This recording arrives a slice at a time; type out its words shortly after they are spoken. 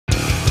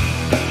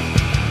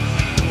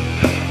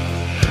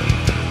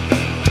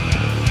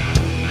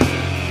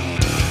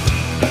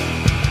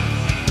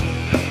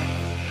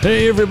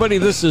Hey everybody,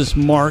 this is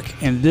Mark,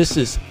 and this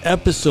is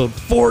episode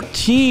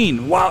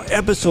 14. Wow,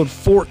 episode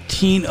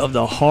 14 of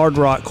the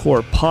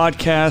HardRockCore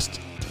podcast.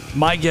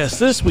 My guest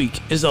this week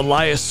is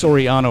ELIAS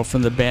SORIANO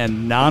from the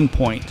band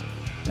NONPOINT.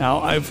 Now,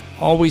 I've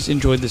always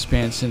enjoyed this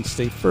band since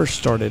they first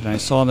started, and I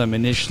saw them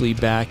initially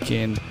back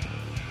in,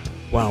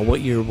 wow,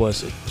 what year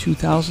was it?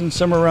 2000,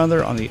 somewhere around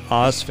there, on the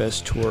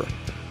Ozfest tour.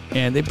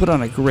 And they put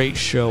on a great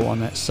show on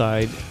that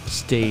side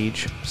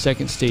stage,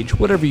 second stage,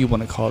 whatever you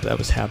want to call it, that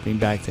was happening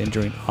back then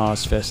during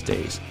Ozfest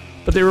days.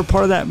 But they were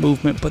part of that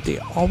movement, but they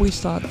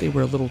always thought they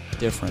were a little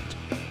different.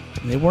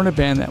 And they weren't a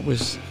band that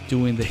was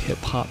doing the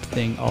hip-hop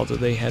thing, although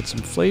they had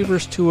some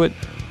flavors to it.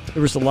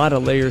 There was a lot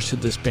of layers to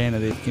this band,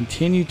 and they've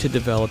continued to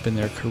develop in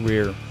their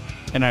career.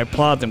 And I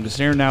applaud them because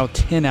they're now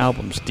 10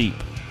 albums deep.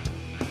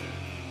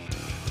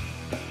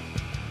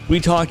 We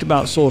talked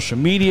about social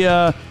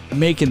media,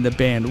 making the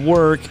band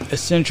work,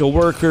 essential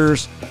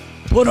workers,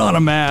 put on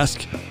a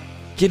mask,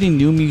 getting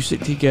new music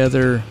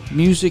together,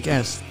 music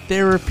as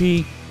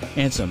therapy,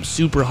 and some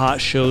super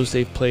hot shows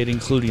they've played,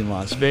 including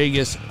Las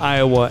Vegas,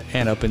 Iowa,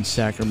 and up in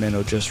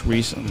Sacramento just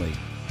recently.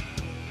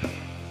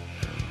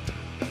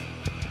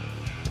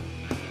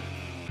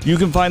 You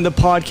can find the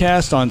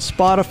podcast on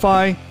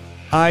Spotify,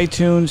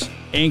 iTunes,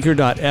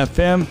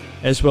 Anchor.fm,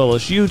 as well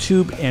as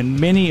YouTube and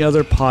many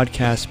other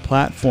podcast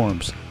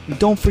platforms. And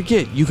don't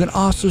forget, you can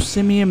also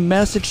send me a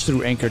message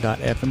through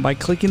Anchor.fm by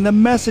clicking the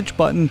message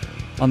button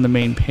on the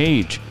main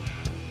page.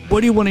 What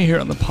do you want to hear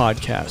on the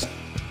podcast?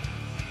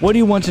 What do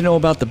you want to know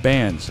about the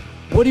bands?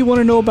 What do you want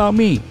to know about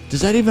me?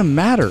 Does that even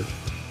matter?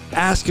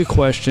 Ask a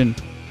question,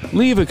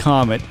 leave a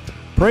comment,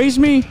 praise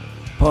me,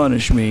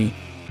 punish me,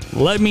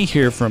 let me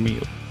hear from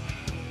you.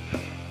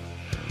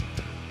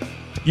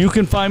 You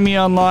can find me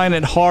online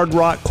at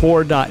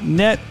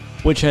HardRockCore.net,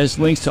 which has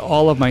links to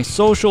all of my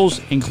socials,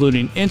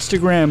 including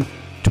Instagram,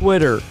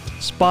 Twitter,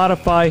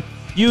 Spotify,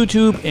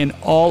 YouTube, and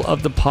all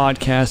of the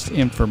podcast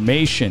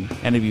information.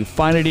 And if you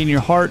find it in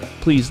your heart,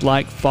 please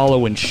like,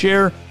 follow, and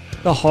share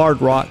the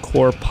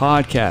HardRockCore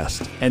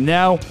podcast. And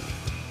now,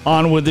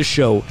 on with the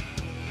show.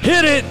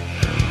 Hit it!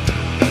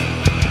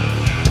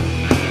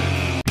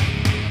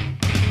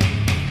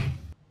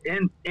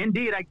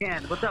 Indeed, I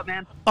can. What's up,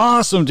 man?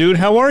 Awesome, dude.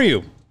 How are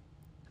you?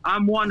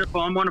 I'm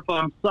wonderful.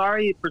 I'm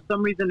sorry. For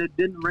some reason, it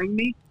didn't ring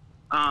me,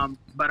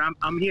 but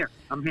I'm here.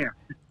 I'm here.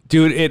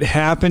 Dude, it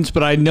happens,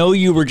 but I know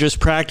you were just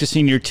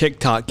practicing your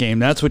TikTok game.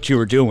 That's what you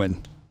were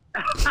doing.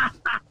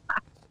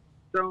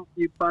 Don't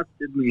you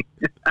busted me.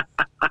 It's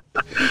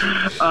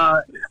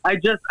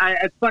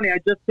funny. I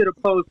just did a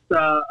post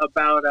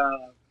about.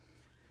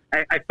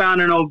 I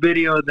found an old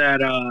video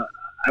that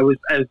I was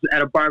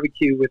at a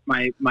barbecue with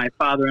my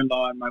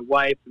father-in-law and my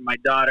wife and my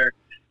daughter,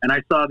 and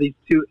I saw these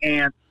two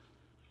ants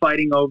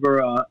fighting over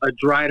a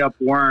dried up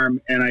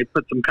worm, and I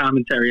put some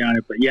commentary on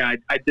it. But yeah,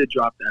 I did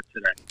drop that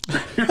today.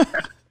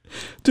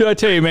 Dude, I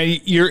tell you,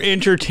 man, you're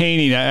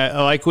entertaining. I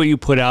like what you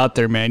put out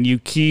there, man. You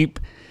keep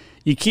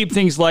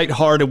things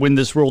lighthearted when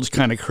this world's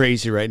kind of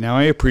crazy right now.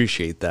 I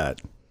appreciate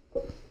that.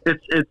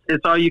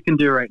 It's all you can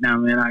do right now,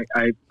 man.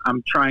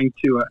 I'm trying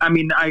to.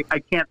 I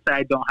can't say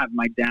I don't have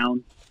my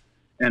downs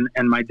and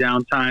my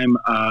downtime.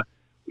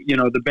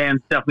 The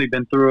band's definitely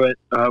been through it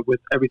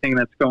with everything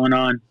that's going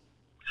on.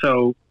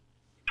 So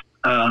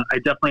I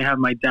definitely have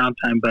my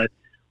downtime. But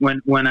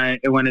when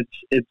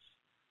it's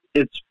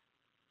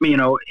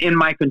in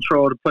my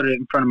control to put it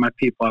in front of my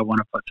people, I want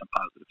to put some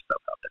positive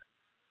stuff out there.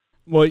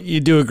 Well, you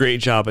do a great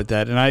job at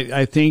that. And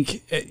I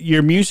think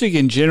your music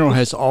in general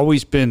has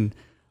always been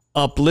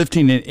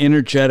uplifting and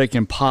energetic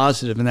and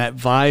positive, and that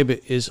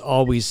vibe is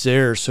always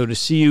there. So to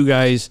see you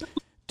guys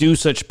do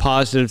such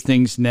positive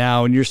things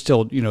now, and you're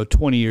still,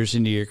 20 years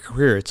into your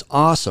career, it's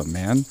awesome,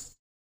 man.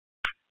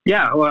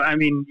 Yeah. Well,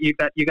 you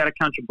got to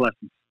count your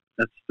blessings.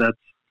 That's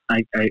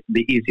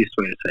the easiest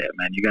way to say it,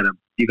 man. You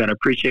got to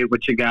appreciate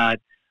what you got.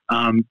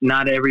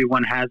 Not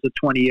everyone has a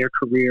 20-year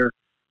career.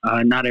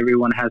 Not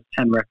everyone has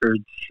 10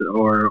 records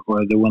or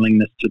the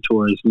willingness to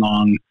tour as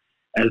long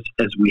as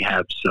we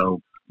have.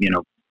 So,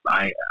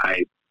 I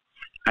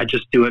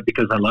just do it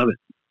because I love it.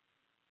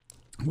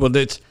 Well,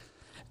 that's,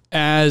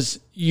 as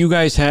you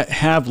guys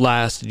have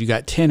lasted, you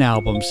got 10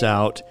 albums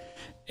out,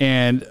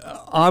 and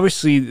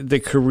obviously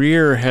the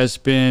career has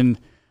been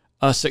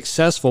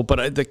successful.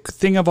 But the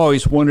thing I've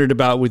always wondered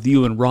about with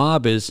you and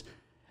Rob is,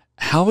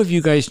 how have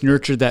you guys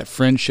nurtured that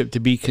friendship to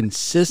be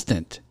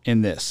consistent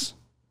in this?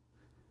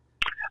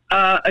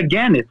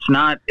 Again, it's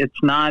not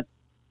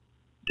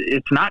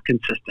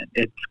consistent.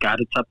 It's got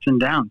its ups and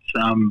downs.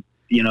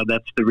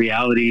 That's the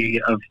reality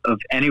of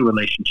any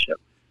relationship,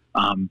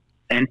 and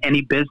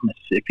any business.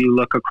 If you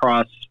look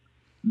across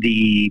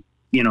the,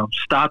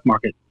 stock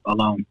market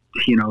alone,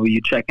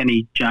 you check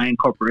any giant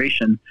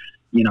corporation,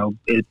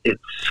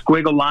 it's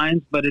squiggle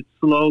lines, but it's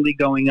slowly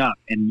going up,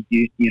 and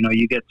you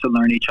get to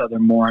learn each other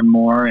more and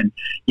more. And,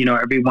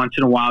 every once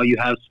in a while you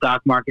have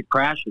stock market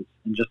crashes,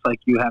 and just like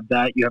you have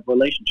that, you have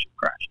relationship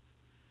crashes.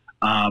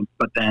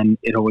 But then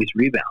it always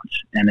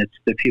rebounds, and it's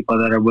the people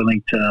that are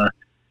willing to,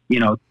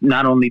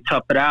 not only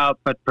tough it out,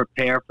 but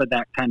prepare for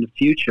that kind of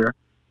future,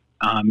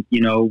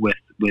 with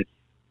with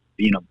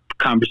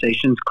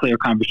conversations, clear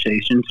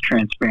conversations,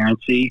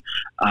 transparency,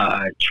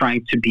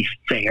 trying to be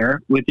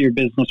fair with your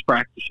business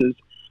practices,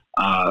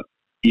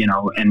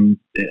 and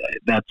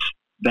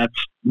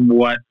that's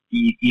what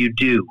you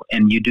do,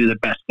 and you do the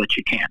best that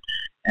you can.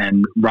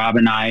 And Rob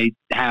and I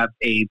have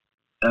a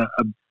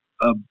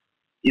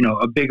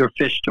bigger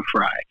fish to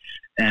fry.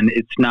 And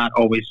it's not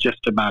always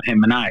just about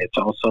him and I. It's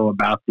also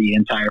about the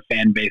entire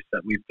fan base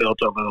that we've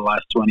built over the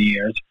last 20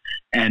 years,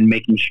 and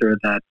making sure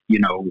that,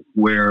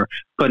 we're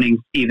putting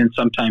even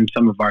sometimes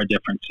some of our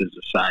differences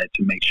aside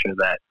to make sure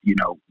that,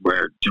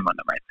 we're doing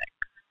the right thing.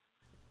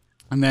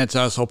 And that's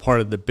also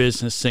part of the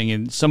business thing.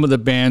 And some of the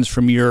bands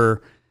from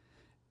your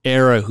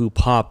era who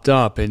popped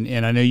up,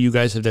 and I know you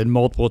guys have done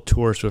multiple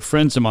tours with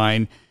friends of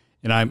mine,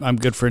 and I'm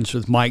good friends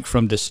with Mike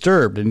from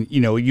Disturbed. And,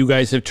 you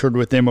guys have toured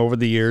with them over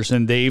the years,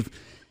 and they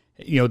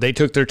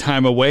took their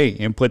time away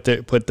and put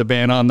the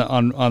band on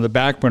the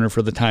back burner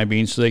for the time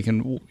being, so they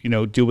can,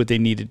 do what they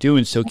need to do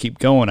and still keep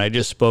going. I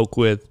just spoke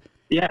with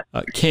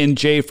Ken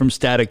J from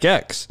Static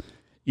X.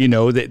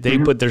 They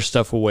put their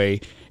stuff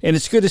away, and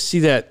it's good to see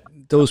that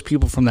those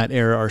people from that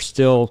era are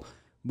still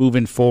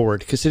moving forward,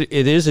 because it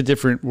is a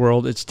different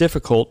world. It's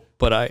difficult,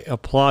 but I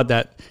applaud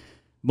that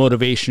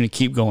motivation to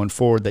keep going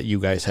forward that you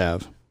guys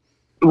have.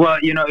 Well,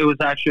 it was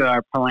actually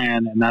our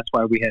plan, and that's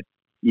why we had,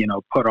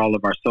 put all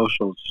of our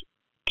socials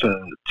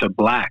to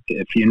black.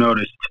 If you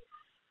noticed,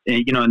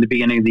 in the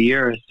beginning of the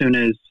year, as soon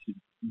as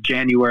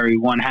January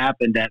 1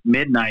 happened at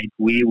midnight,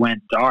 we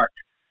went dark.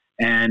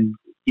 And,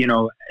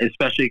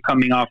 especially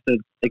coming off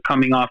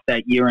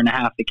that year and a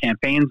half of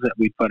campaigns that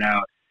we put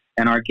out,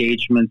 and our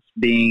engagements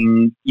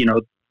being,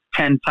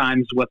 10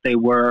 times what they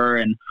were,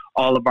 and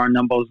all of our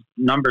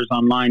numbers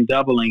online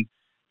doubling,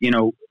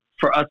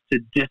 for us to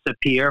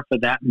disappear for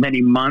that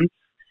many months,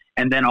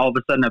 and then all of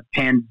a sudden a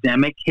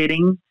pandemic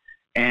hitting,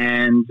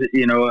 and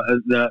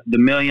the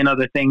million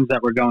other things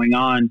that were going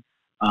on,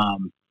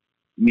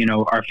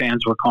 our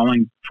fans were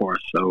calling for us,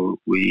 so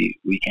we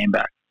came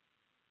back.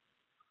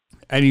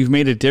 And you've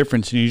made a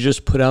difference, and you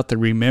just put out the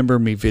Remember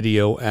Me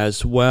video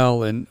as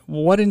well. And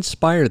what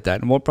inspired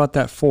that, and what brought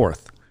that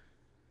forth?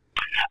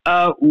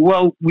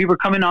 Well, we were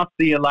coming off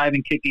the Alive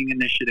and Kicking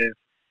initiative,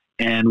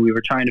 and we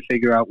were trying to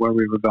figure out where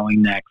we were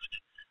going next.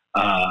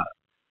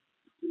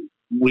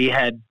 We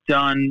had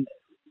done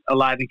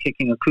Alive and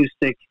Kicking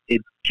acoustic.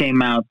 It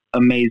came out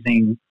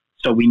amazing,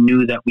 so we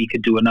knew that we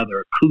could do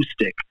another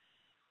acoustic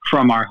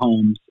from our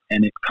homes,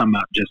 and it come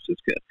out just as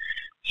good.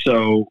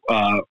 So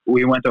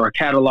we went through our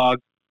catalog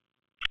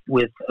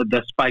with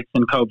the spikes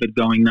in COVID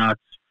going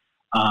nuts,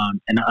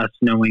 and us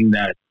knowing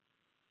that,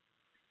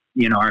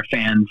 our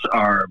fans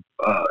are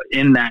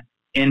in that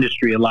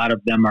industry. A lot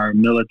of them are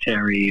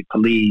military,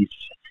 police,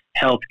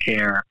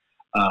 healthcare.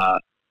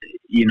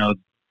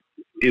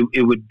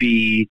 It would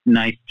be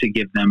nice to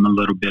give them a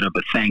little bit of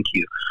a thank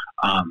you.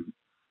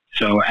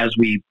 So as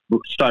we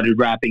started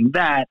wrapping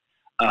that,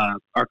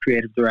 our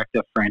creative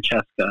director,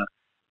 Francesca,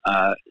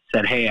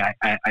 said, "Hey,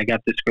 I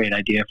got this great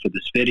idea for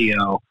this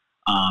video.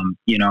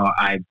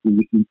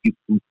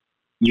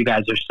 You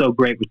guys are so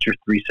great with your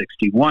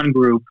 361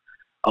 group.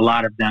 A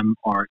lot of them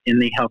are in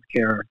the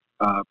healthcare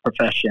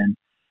profession.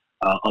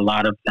 A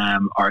lot of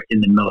them are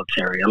in the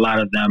military. A lot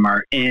of them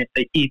are in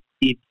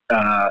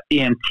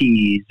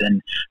EMTs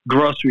and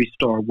grocery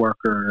store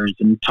workers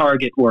and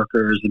Target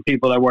workers and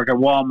people that work at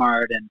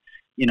Walmart, and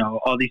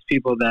all these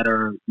people that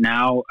are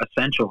now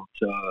essential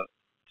to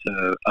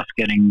us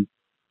getting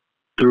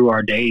through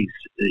our days,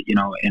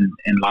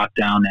 in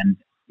lockdown and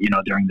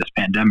during this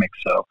pandemic.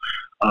 So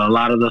a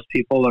lot of those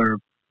people are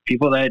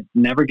people that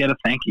never get a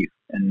thank you,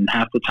 and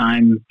half the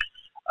time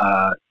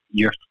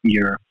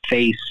your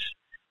face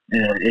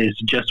is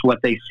just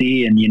what they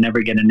see, and you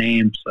never get a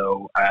name.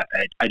 So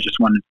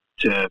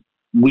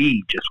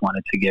we just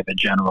wanted to give a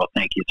general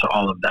thank you to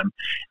all of them,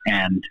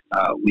 and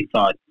we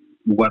thought,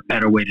 what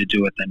better way to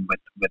do it than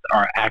with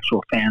our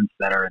actual fans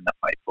that are in the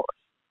fight for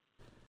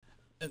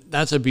us.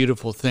 That's a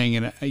beautiful thing,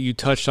 and you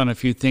touched on a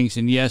few things.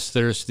 And yes,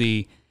 there's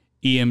the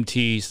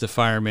EMTs, the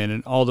firemen,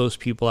 and all those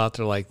people out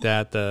there like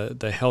that,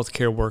 the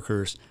healthcare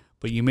workers.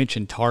 But you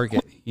mentioned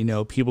Target,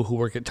 people who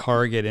work at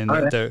Target and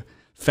the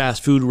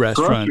fast food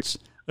restaurants.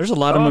 There's a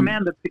lot of them.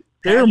 Man,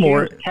 they're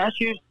more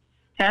cashiers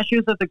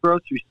at the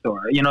grocery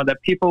store. That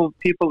people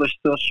are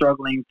still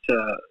struggling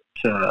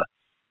to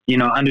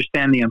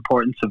understand the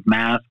importance of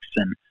masks,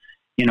 and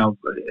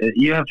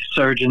you have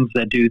surgeons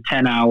that do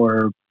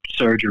 10-hour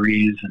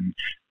surgeries, and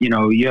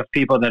you have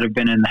people that have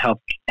been in the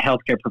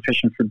healthcare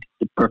profession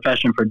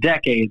for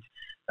decades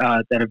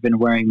that have been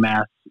wearing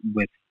masks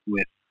with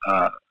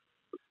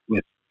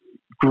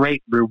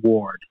great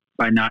reward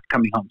by not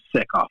coming home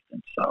sick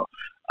often. So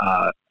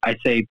I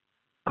say,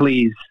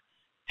 please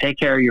take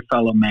care of your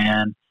fellow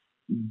man.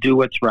 Do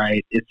what's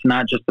right. It's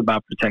not just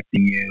about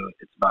protecting you.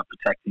 It's about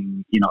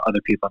protecting,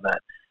 other people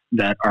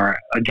that are,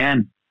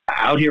 again,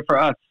 out here for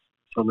us.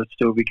 So let's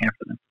do what we can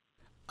for them.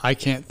 I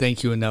can't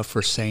thank you enough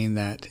for saying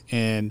that.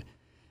 And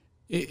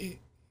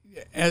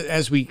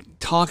as we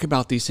talk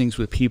about these things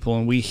with people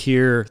and we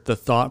hear the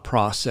thought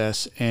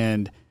process,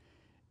 and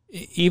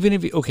Even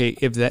if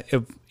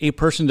if a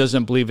person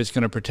doesn't believe it's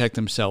going to protect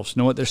themselves,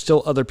 know what? There's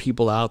still other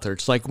people out there.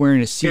 It's like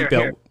wearing a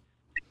seatbelt.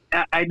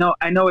 I know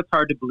it's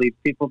hard to believe.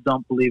 People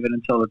don't believe it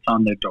until it's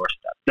on their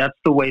doorstep. That's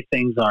the way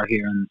things are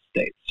here in the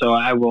States. So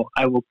I will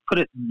put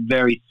it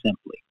very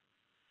simply.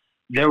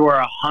 There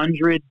were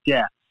 100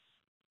 deaths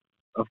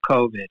of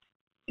COVID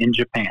in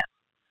Japan.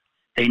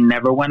 They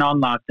never went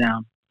on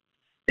lockdown.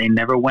 They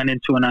never went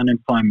into an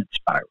unemployment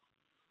spiral.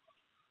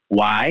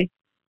 Why?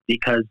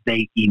 Because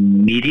they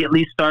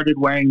immediately started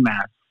wearing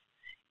masks.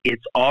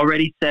 It's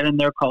already set in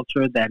their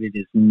culture that it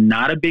is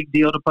not a big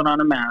deal to put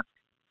on a mask.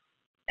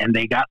 And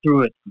they got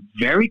through it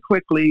very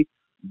quickly,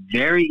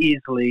 very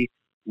easily,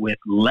 with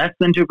less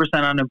than 2%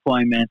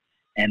 unemployment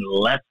and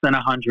less than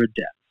 100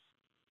 deaths.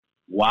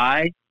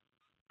 Why?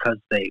 Because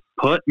they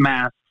put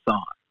masks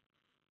on.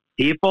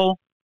 People,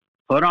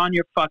 put on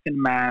your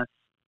fucking mask.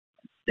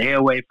 Stay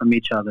away from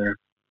each other.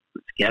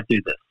 Let's get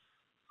through this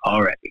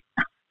already.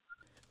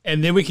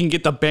 And then we can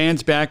get the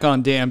bands back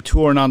on damn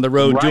tour and on the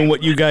road doing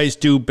what you guys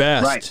do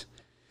best. Right.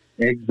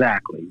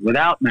 Exactly.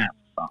 Without masks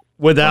on.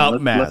 Without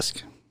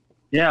mask.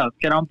 Let's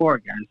get on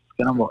board, guys.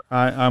 Get on board.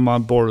 I'm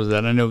on board with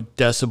that. I know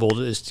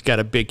Decibel has got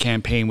a big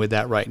campaign with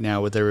that right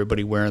now with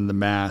everybody wearing the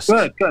mask.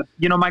 Good.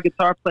 You know, my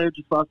guitar player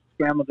just lost his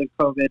grandmother to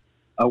COVID.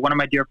 One of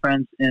my dear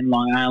friends in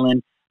Long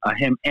Island,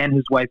 him and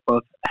his wife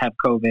both have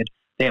COVID.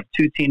 They have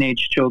 2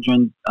 teenage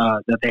children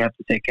that they have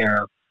to take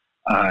care of.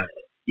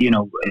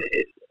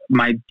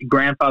 My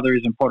grandfather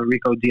is in Puerto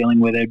Rico dealing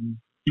with it,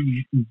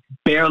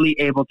 barely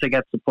able to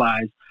get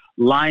supplies,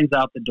 lines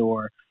out the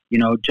door. You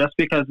know, just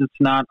because it's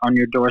not on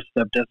your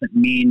doorstep doesn't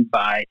mean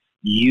by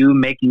you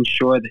making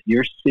sure that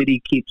your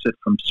city keeps it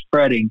from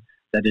spreading,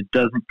 that it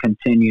doesn't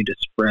continue to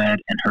spread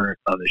and hurt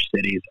other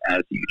cities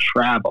as you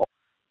travel.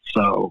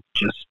 So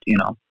just,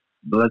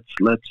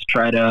 let's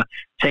try to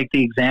take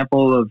the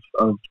example of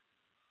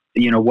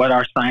what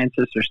our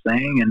scientists are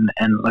saying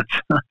and let's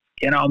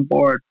get on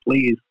board,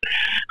 please.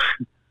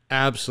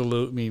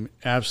 Absolutely.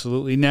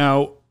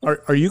 Now,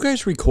 are you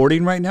guys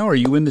recording right now? Are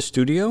you in the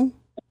studio?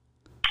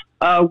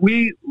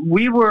 We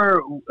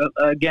were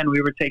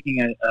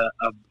taking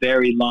a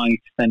very long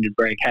extended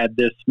break. Had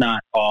this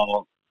not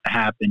all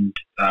happened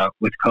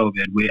with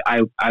COVID, we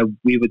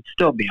would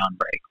still be on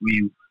break.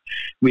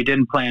 We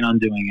didn't plan on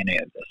doing any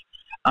of this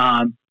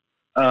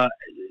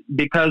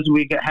because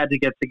we had to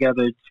get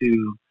together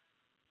to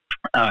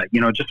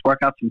just work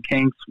out some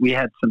kinks. We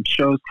had some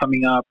shows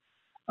coming up.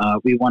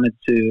 We wanted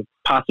to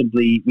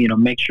possibly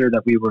make sure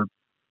that we were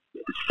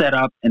set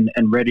up and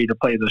ready to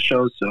play the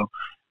shows. So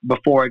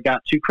before it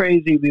got too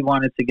crazy, we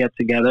wanted to get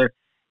together,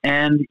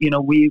 and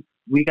we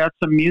got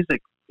some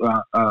music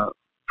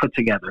put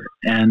together,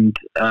 and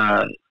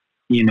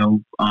we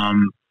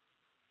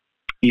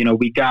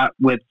got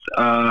with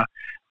our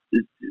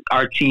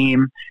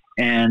team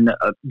and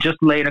just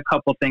laid a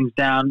couple things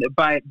down.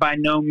 By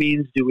no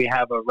means do we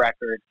have a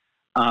record,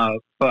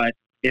 but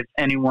if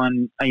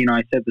anyone, I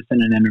said this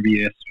in an interview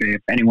yesterday,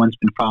 if anyone's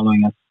been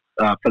following us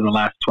for the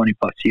last 20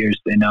 plus years,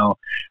 they know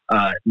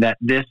that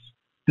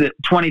the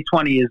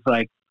 2020 is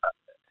like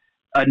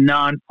a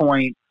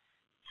non-point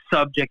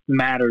subject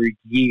matter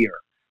year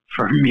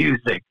for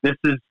music. This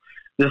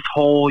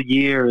whole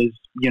year is,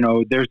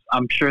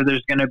 I'm sure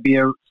there's going to be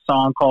a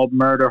song called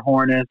Murder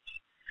Hornets.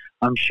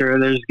 I'm sure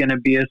there's going to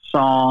be a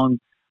song,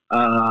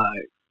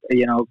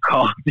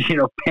 called,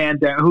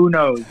 Panda. Who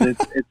knows?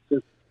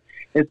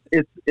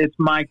 It's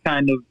my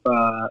kind of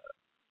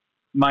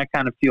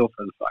fuel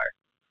for the fire.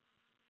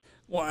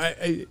 Well,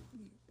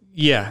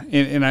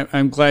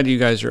 I'm glad you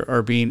guys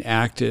are being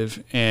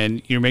active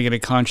and you're making a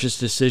conscious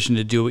decision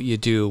to do what you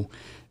do.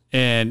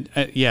 And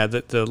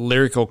the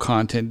lyrical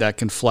content that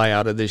can fly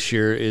out of this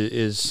year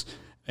is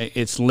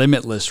it's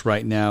limitless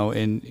right now.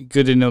 And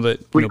good to know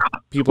that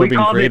people are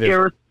being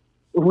creative.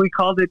 We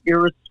called it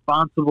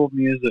irresponsible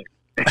music.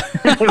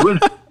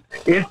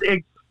 It's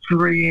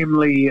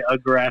extremely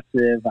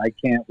aggressive. I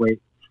can't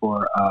wait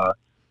for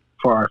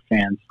our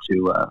fans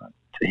to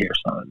hear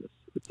some of this.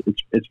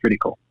 It's pretty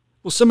cool.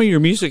 Well, some of your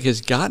music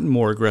has gotten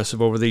more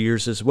aggressive over the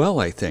years as well,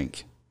 I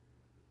think.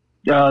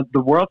 The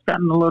world's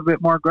gotten a little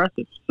bit more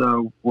aggressive,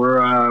 so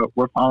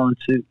we're following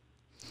suit.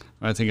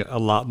 I think a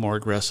lot more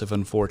aggressive,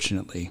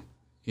 unfortunately.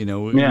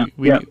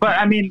 But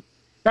I mean,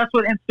 that's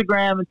what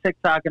Instagram and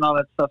TikTok and all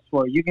that stuff's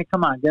for. You can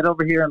come on, get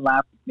over here and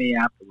laugh with me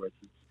afterwards.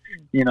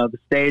 The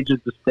stage is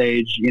the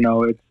stage.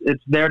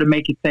 It's there to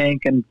make you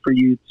think and for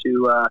you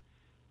to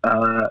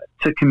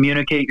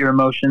communicate your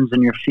emotions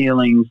and your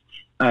feelings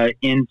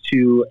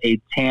into a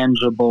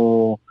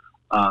tangible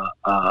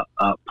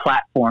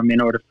platform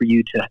in order for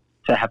you to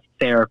have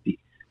therapy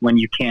when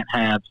you can't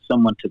have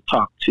someone to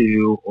talk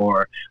to,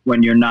 or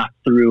when you're not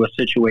through a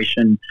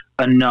situation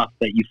enough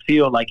that you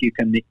feel like you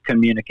can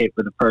communicate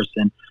with a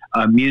person.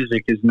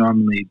 Music is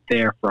normally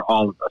there for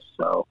all of us.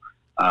 So,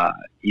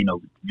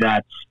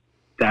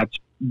 that's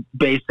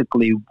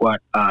basically what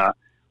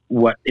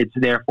it's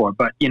there for.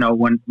 But,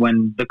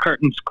 when the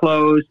curtains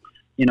close,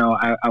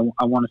 I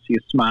want to see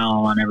a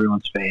smile on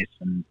everyone's face,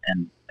 and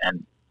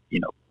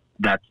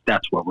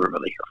that's what we're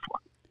really here for.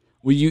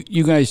 Well,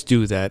 you guys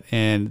do that,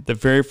 and the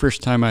very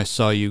first time I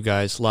saw you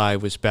guys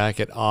live was back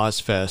at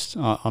Ozfest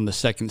on the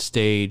second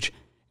stage,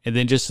 and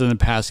then just in the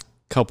past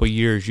couple of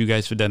years, you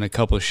guys have done a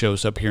couple of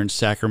shows up here in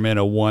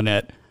Sacramento. One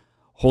at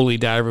Holy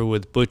Diver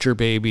with Butcher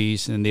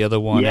Babies, and the other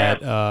one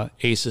at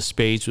Ace of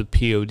Spades with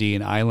POD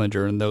and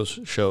Islander, and those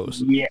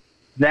shows. Yeah,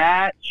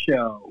 that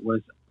show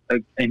was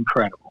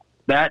incredible.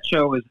 That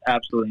show was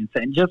absolutely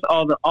insane. Just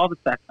all the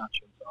Saxon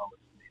shows are always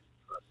amazing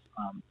for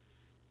us.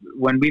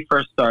 When we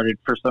first started,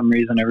 for some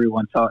reason,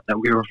 everyone thought that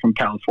we were from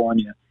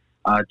California,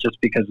 just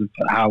because of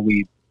how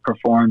we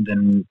performed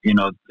and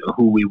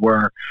who we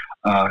were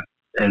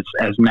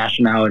as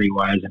nationality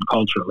wise and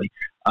culturally.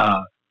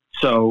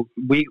 So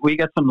we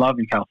get some love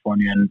in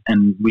California,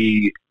 and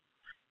we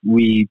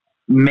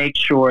make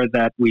sure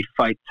that we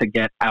fight to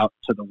get out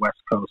to the West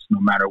Coast,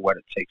 no matter what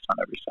it takes on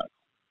every cycle.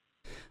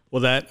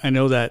 Well, I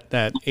know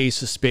that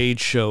Ace of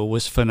Spades show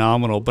was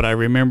phenomenal, but I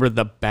remember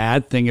the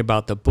bad thing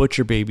about the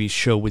Butcher Babies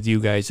show with you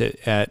guys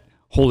at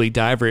Holy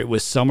Diver. It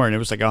was summer, and it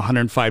was like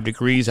 105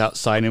 degrees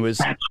outside, and it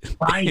was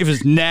it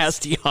was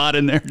nasty hot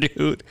in there,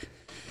 dude.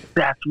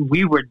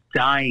 We were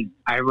dying.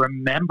 I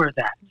remember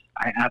that.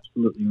 I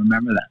absolutely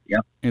remember that.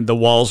 Yep. And the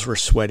walls were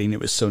sweating. It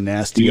was so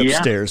nasty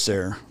upstairs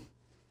there.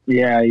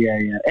 Yeah.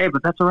 Hey,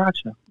 but that's a rock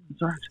show.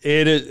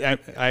 It is.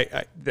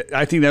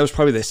 I think that was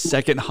probably the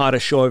second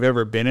hottest show I've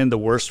ever been in. The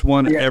worst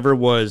one ever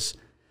was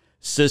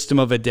System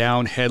of a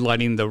Down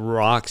headlining the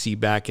Roxy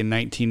back in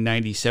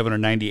 1997 or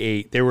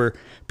 98. There were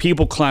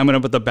people climbing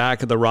up at the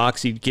back of the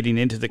Roxy getting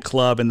into the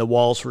club, and the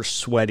walls were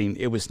sweating.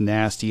 It was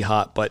nasty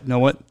hot. But you know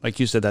what? Like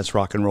you said, that's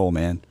rock and roll,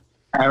 man.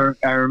 I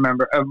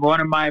remember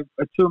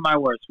two of my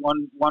worst.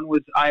 One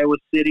was Iowa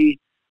City.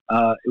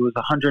 It was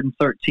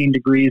 113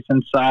 degrees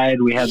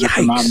inside. We had the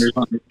thermometers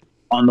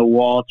on the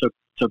wall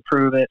to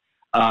prove it.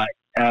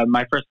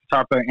 My first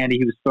guitar player, Andy,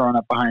 he was throwing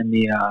up behind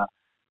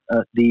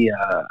the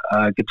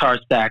guitar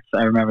stacks.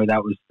 I remember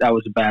that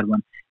was a bad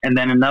one. And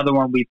then another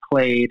one we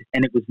played,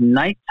 and it was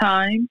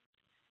nighttime,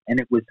 and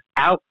it was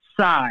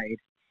outside,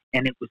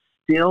 and it was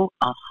still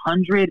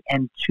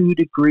 102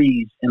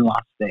 degrees in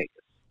Las Vegas.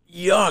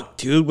 Yuck,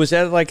 dude. Was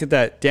that like at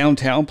that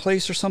downtown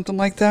place or something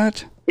like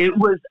that? It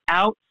was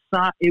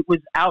outside. It was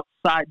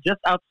outside, just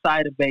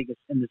outside of Vegas,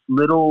 in this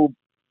little,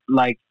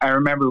 I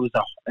remember it was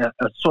a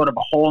sort of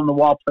a hole in the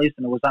wall place,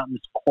 and it was out in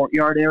this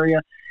courtyard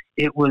area.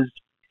 It was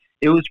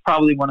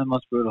probably one of the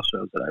most brutal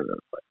shows that I've ever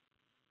played.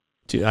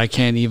 Dude, I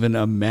can't even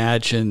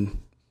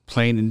imagine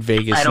playing in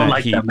Vegas. I don't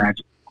like to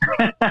imagine.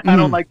 I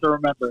don't like to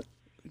remember.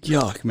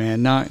 Yuck,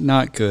 man.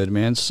 Not good,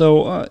 man.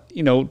 So,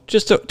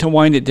 just to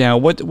wind it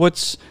down,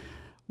 what's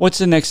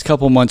the next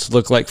couple months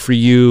look like for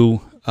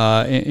you,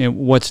 and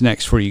what's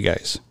next for you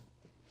guys?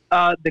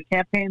 The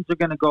campaigns are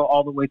going to go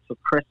all the way till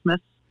Christmas.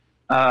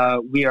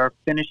 We are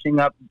finishing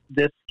up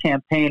this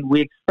campaign.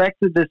 We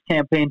expected this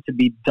campaign to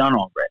be done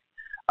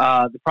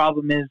already. The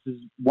problem is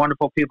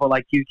wonderful people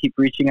like you keep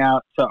reaching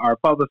out to our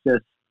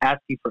publicists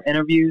asking for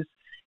interviews,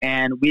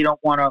 and we don't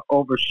want to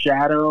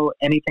overshadow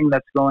anything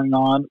that's going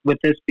on with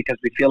this because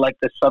we feel like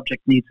this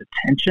subject needs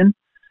attention,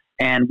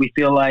 and we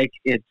feel like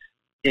it's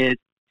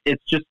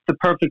just the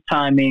perfect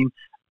timing,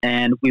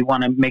 and we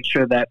want to make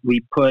sure that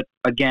we put,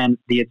 again,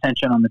 the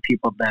attention on the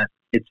people that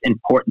it's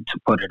important to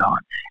put it on.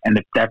 And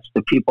if that's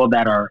the people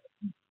that are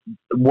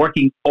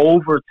working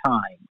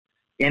overtime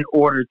in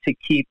order to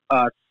keep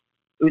us,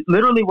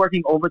 literally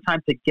working overtime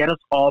to get us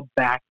all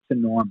back to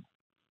normal.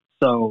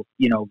 So,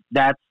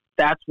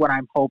 that's what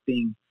I'm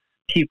hoping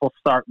people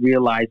start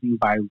realizing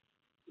by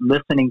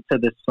listening to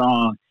this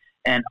song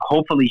and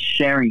hopefully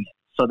sharing it,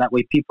 so that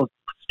way people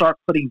start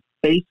putting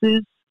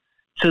faces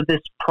to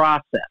this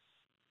process.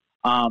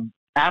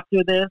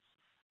 After this,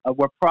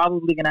 we're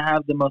probably going to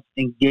have the most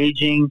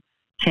engaging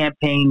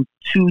campaign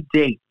to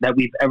date that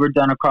we've ever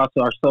done across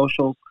our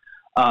socials.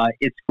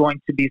 It's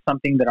going to be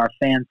something that our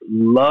fans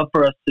love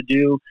for us to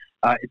do.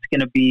 It's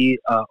going to be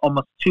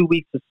almost 2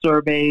 weeks of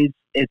surveys.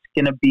 It's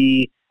going to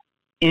be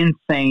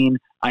insane.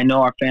 I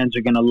know our fans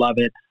are going to love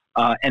it.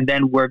 And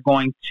then we're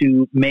going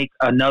to make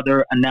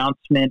another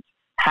announcement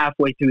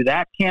halfway through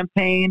that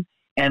campaign,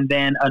 and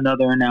then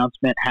another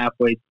announcement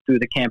halfway through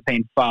the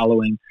campaign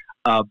following,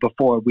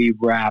 before we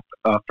wrap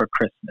for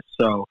Christmas.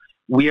 So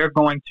we are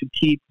going to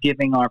keep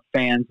giving our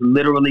fans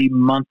literally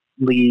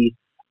monthly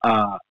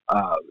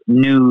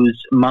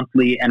news,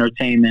 monthly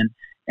entertainment,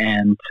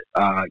 and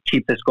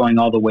keep this going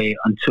all the way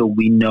until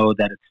we know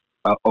that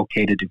it's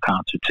okay to do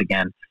concerts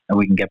again and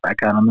we can get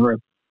back out on the road.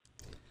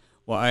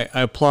 Well, I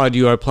applaud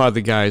you. I applaud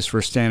the guys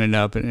for standing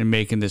up and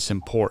making this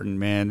important,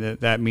 man.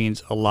 That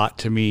means a lot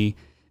to me.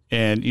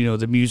 And,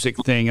 the music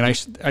thing.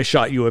 And I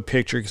shot you a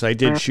picture because I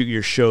did shoot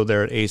your show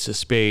there at Ace of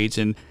Spades.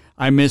 And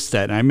I miss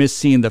that. And I miss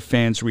seeing the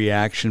fans'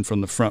 reaction from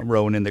the front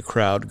row and in the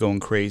crowd going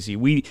crazy.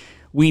 We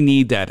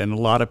need that. And a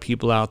lot of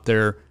people out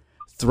there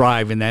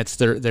thrive. And that's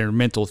their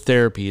mental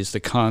therapy is the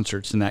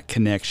concerts and that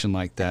connection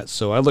like that.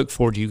 So I look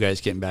forward to you guys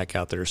getting back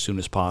out there as soon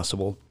as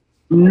possible.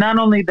 not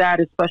only that,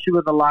 especially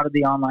with a lot of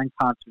the online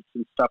concerts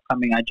and stuff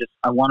coming,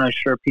 I want to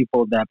assure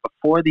people that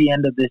before the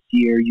end of this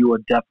year, you are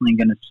definitely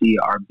going to see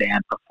our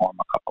band perform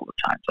a couple of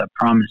times. I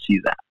promise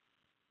you that.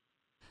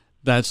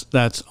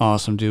 That's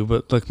awesome, dude.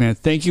 But look, man,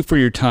 thank you for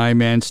your time,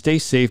 man. Stay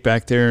safe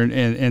back there,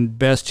 and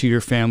best to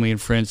your family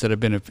and friends that have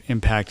been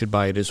impacted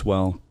by it as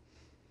well.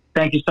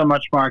 Thank you so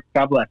much, Mark.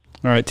 God bless.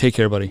 All right, take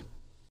care, buddy.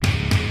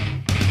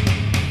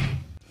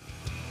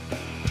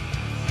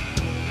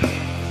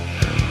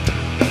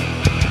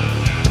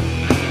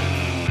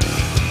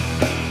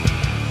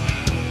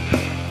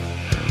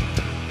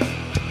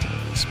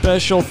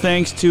 Special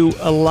thanks to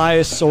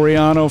ELIAS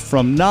SORIANO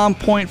from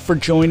NONPOINT for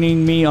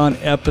joining me on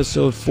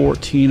episode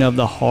 14 of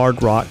the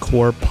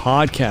HardRockCore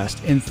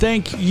podcast. And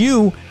thank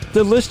you,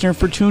 the listener,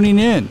 for tuning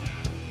in.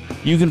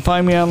 You can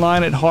find me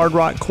online at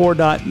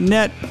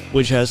hardrockcore.net,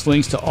 which has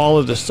links to all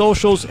of the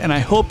socials, and I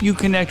hope you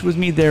connect with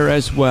me there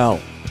as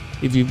well.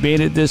 If you've made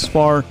it this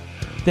far,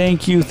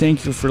 thank you.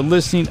 Thank you for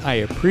listening. I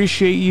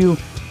appreciate you.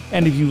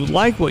 And if you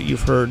like what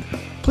you've heard,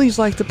 please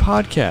like the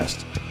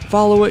podcast.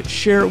 Follow it,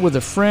 share it with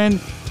a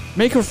friend.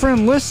 Make a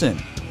friend listen.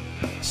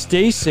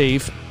 Stay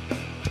safe.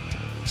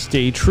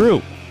 Stay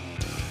true.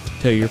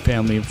 Tell your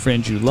family and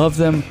friends you love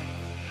them.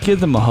 Give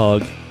them a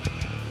hug.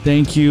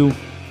 Thank you,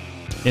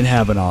 and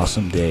have an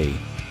awesome day.